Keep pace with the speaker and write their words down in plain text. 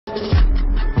Hello.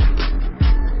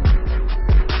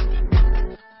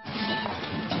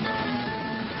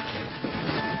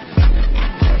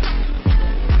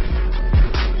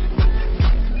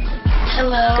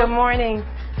 Good morning.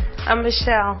 I'm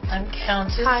Michelle. I'm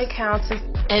Countess. Hi, Countess.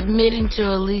 Admitting to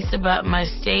Elise about my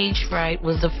stage fright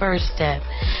was the first step.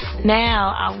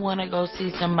 Now I want to go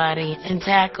see somebody and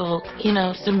tackle,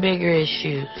 some bigger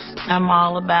issues. I'm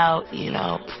all about,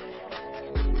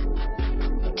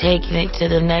 taking it to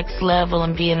the next level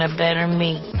and being a better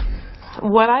me.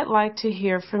 What I'd like to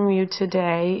hear from you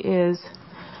today is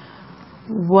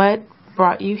what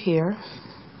brought you here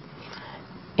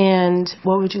and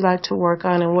what would you like to work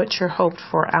on and what's your hoped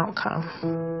for outcome?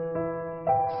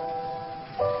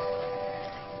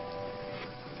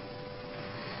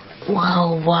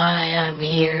 Well, why I'm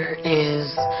here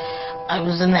is I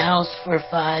was in the house for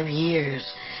 5 years.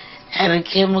 Had a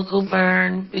chemical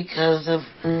burn because of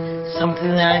something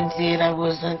that I did. I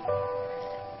wasn't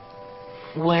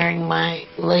wearing my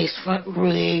lace front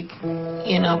wig,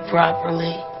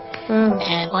 properly.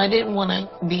 And I didn't want to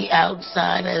be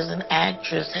outside as an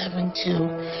actress having to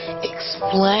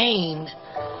explain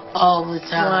all the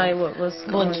time what's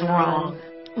wrong.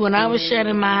 When I was shut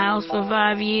in my house for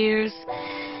 5 years,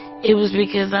 it was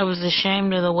because I was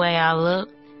ashamed of the way I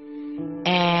looked,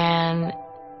 and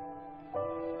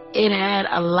it had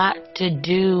a lot to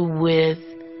do with,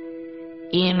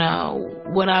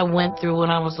 what I went through when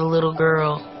I was a little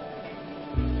girl.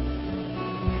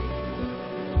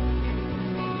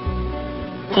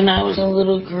 When I was a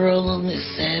little girl on the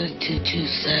set of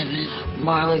 227,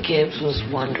 Marla Gibbs was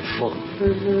wonderful.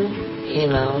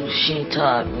 She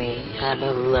taught me how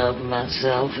to love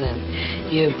myself,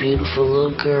 and you're a beautiful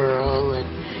little girl, and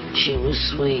she was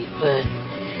sweet, but,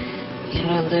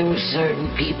 there were certain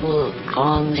people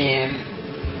on there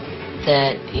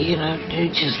that,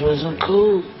 it just wasn't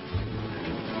cool.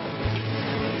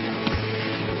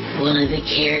 One of the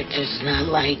characters not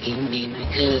liking me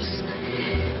because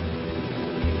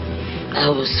I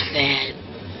was fat.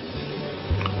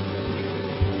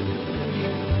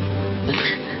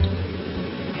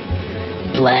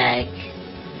 Black.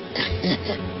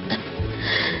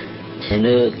 And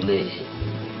ugly.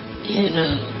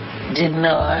 Didn't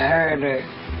know I hurt her.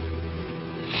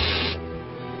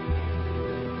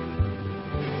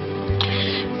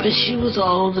 But she was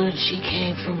older and she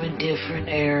came from a different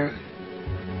era.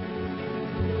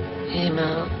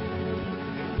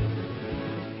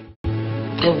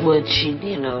 Of what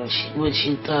what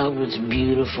she thought was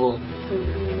beautiful.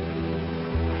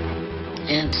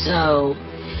 And so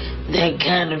that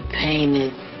kind of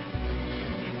painted,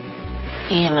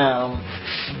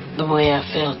 the way I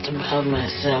felt about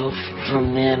myself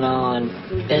from then on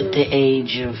at the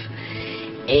age of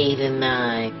 8 and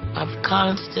 9. I've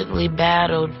constantly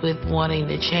battled with wanting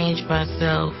to change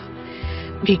myself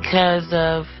because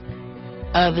of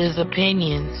others'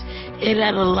 opinions. It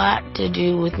had a lot to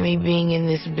do with me being in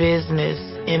this business,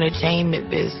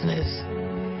 entertainment business,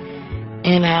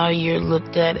 and how you're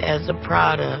looked at as a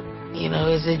product.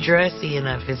 Is it dressy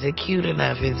enough? Is it cute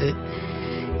enough? Is it,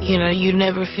 you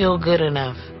never feel good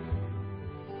enough.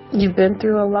 You've been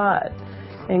through a lot,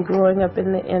 and growing up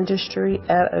in the industry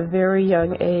at a very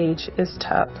young age is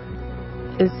tough.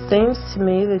 It seems to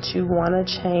me that you want to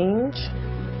change.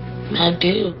 I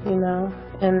do.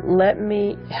 And let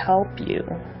me help you,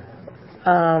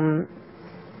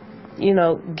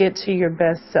 get to your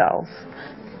best self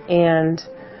and,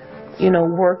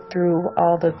 work through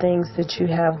all the things that you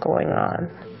have going on.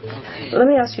 Okay. Let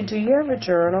me ask you, do you ever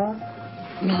journal?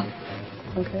 No.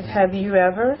 Okay. Have you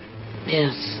ever?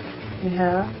 Yes. You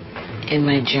have? In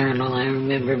my journal, I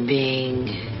remember being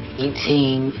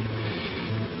 18.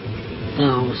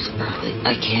 No, it was early.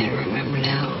 I can't remember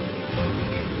now.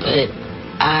 But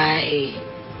I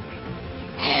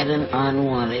had an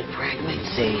unwanted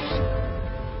pregnancy.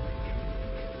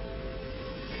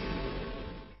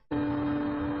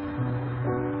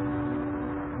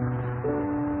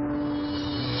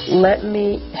 Let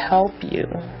me help you,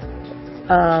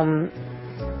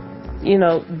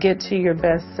 get to your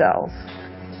best self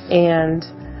and,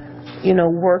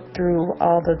 work through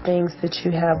all the things that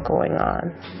you have going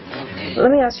on. Okay.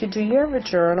 Let me ask you, do you ever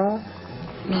journal?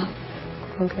 No.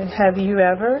 Okay. Have you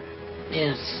ever?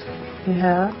 Yes. You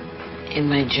have? In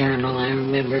my journal, I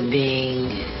remember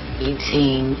being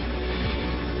 18.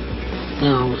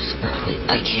 No, it was early.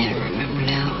 I can't remember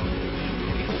now.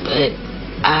 But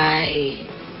I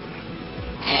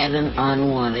had an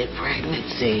unwanted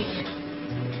pregnancy.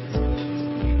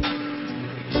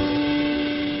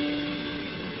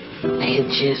 I had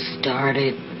just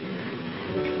started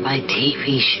my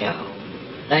TV show.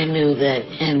 I knew that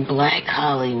in Black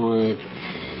Hollywood,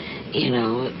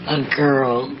 a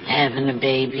girl having a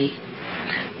baby,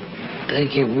 they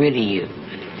get rid of you.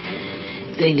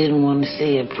 They didn't want to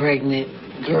see a pregnant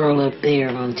girl up there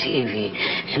on TV.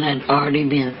 And I'd already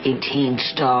been a teen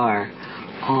star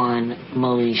on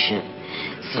Moesha.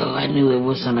 So I knew it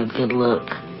wasn't a good look.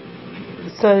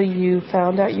 So you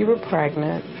found out you were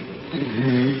pregnant.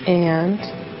 Mm-hmm.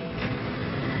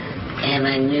 And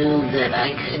I knew that I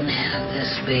couldn't have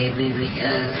this baby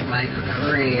because of my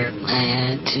career. I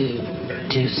had to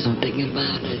do something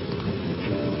about it.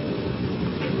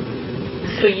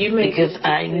 So you made Because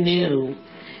I knew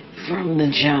from the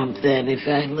jump that if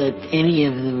I let any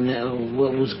of them know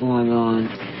what was going on,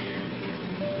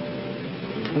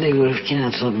 they would have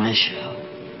canceled my show.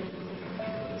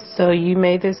 So you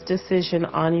made this decision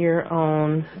on your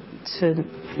own to...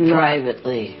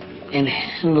 Privately. And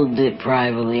handled it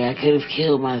privately. I could have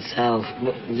killed myself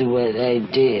with what I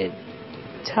did.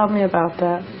 Tell me about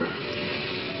that.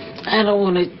 I don't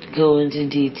want to go into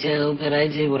detail, but I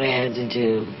did what I had to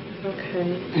do.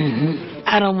 Okay. Mm-hmm.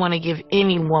 I don't want to give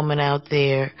any woman out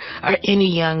there or any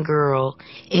young girl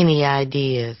any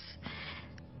ideas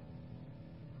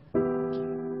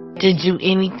to do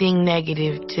anything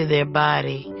negative to their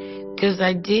body, because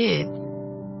I did.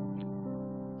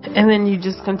 And then you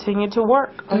just continue to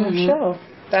work on Mm-hmm. your show.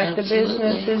 Back Absolutely.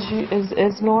 to business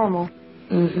is normal.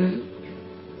 Mm-hmm.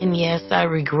 And yes, I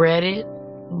regret it,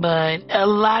 but a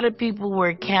lot of people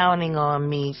were counting on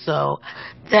me, so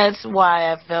that's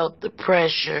why I felt the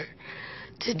pressure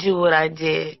to do what I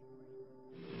did.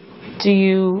 Do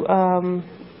you,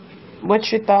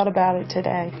 what's your thought about it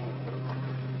today?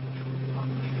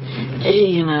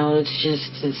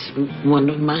 It's one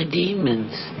of my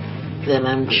demons that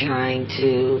I'm trying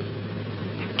to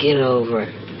get over.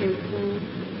 Mm-hmm.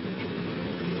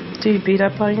 Do you beat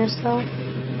up on yourself?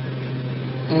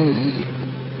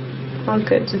 Mm-hmm.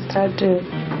 Okay, just I do.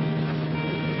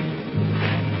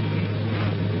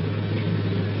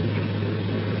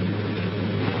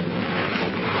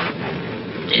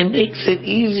 It makes it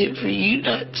easier for you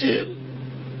not to.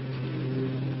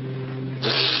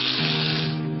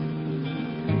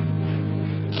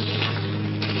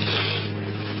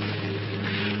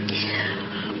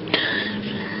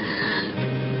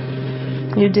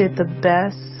 You did the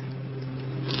best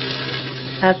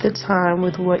at the time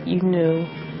with what you knew,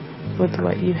 with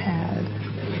what you had.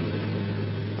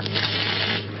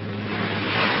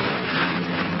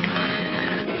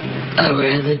 I'd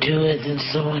rather do it than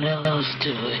someone else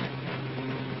do it.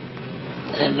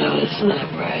 I know it's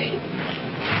not right.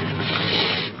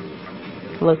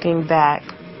 Looking back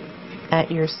at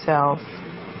yourself,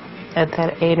 at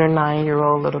that 8 or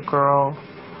 9-year-old little girl,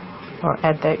 or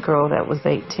at that girl that was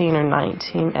 18 or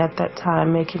 19 at that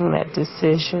time, making that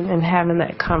decision and having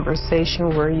that conversation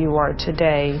where you are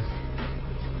today,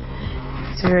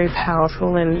 it's very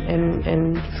powerful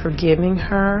in forgiving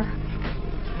her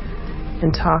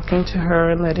and talking to her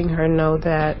and letting her know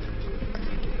that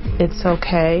it's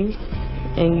okay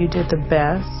and you did the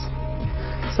best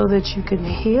so that you can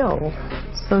heal,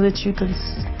 so that you can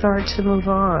start to move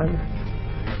on.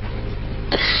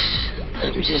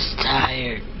 I'm just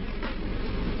tired.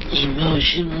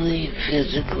 Emotionally,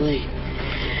 physically.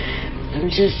 I'm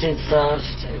just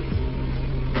exhausted.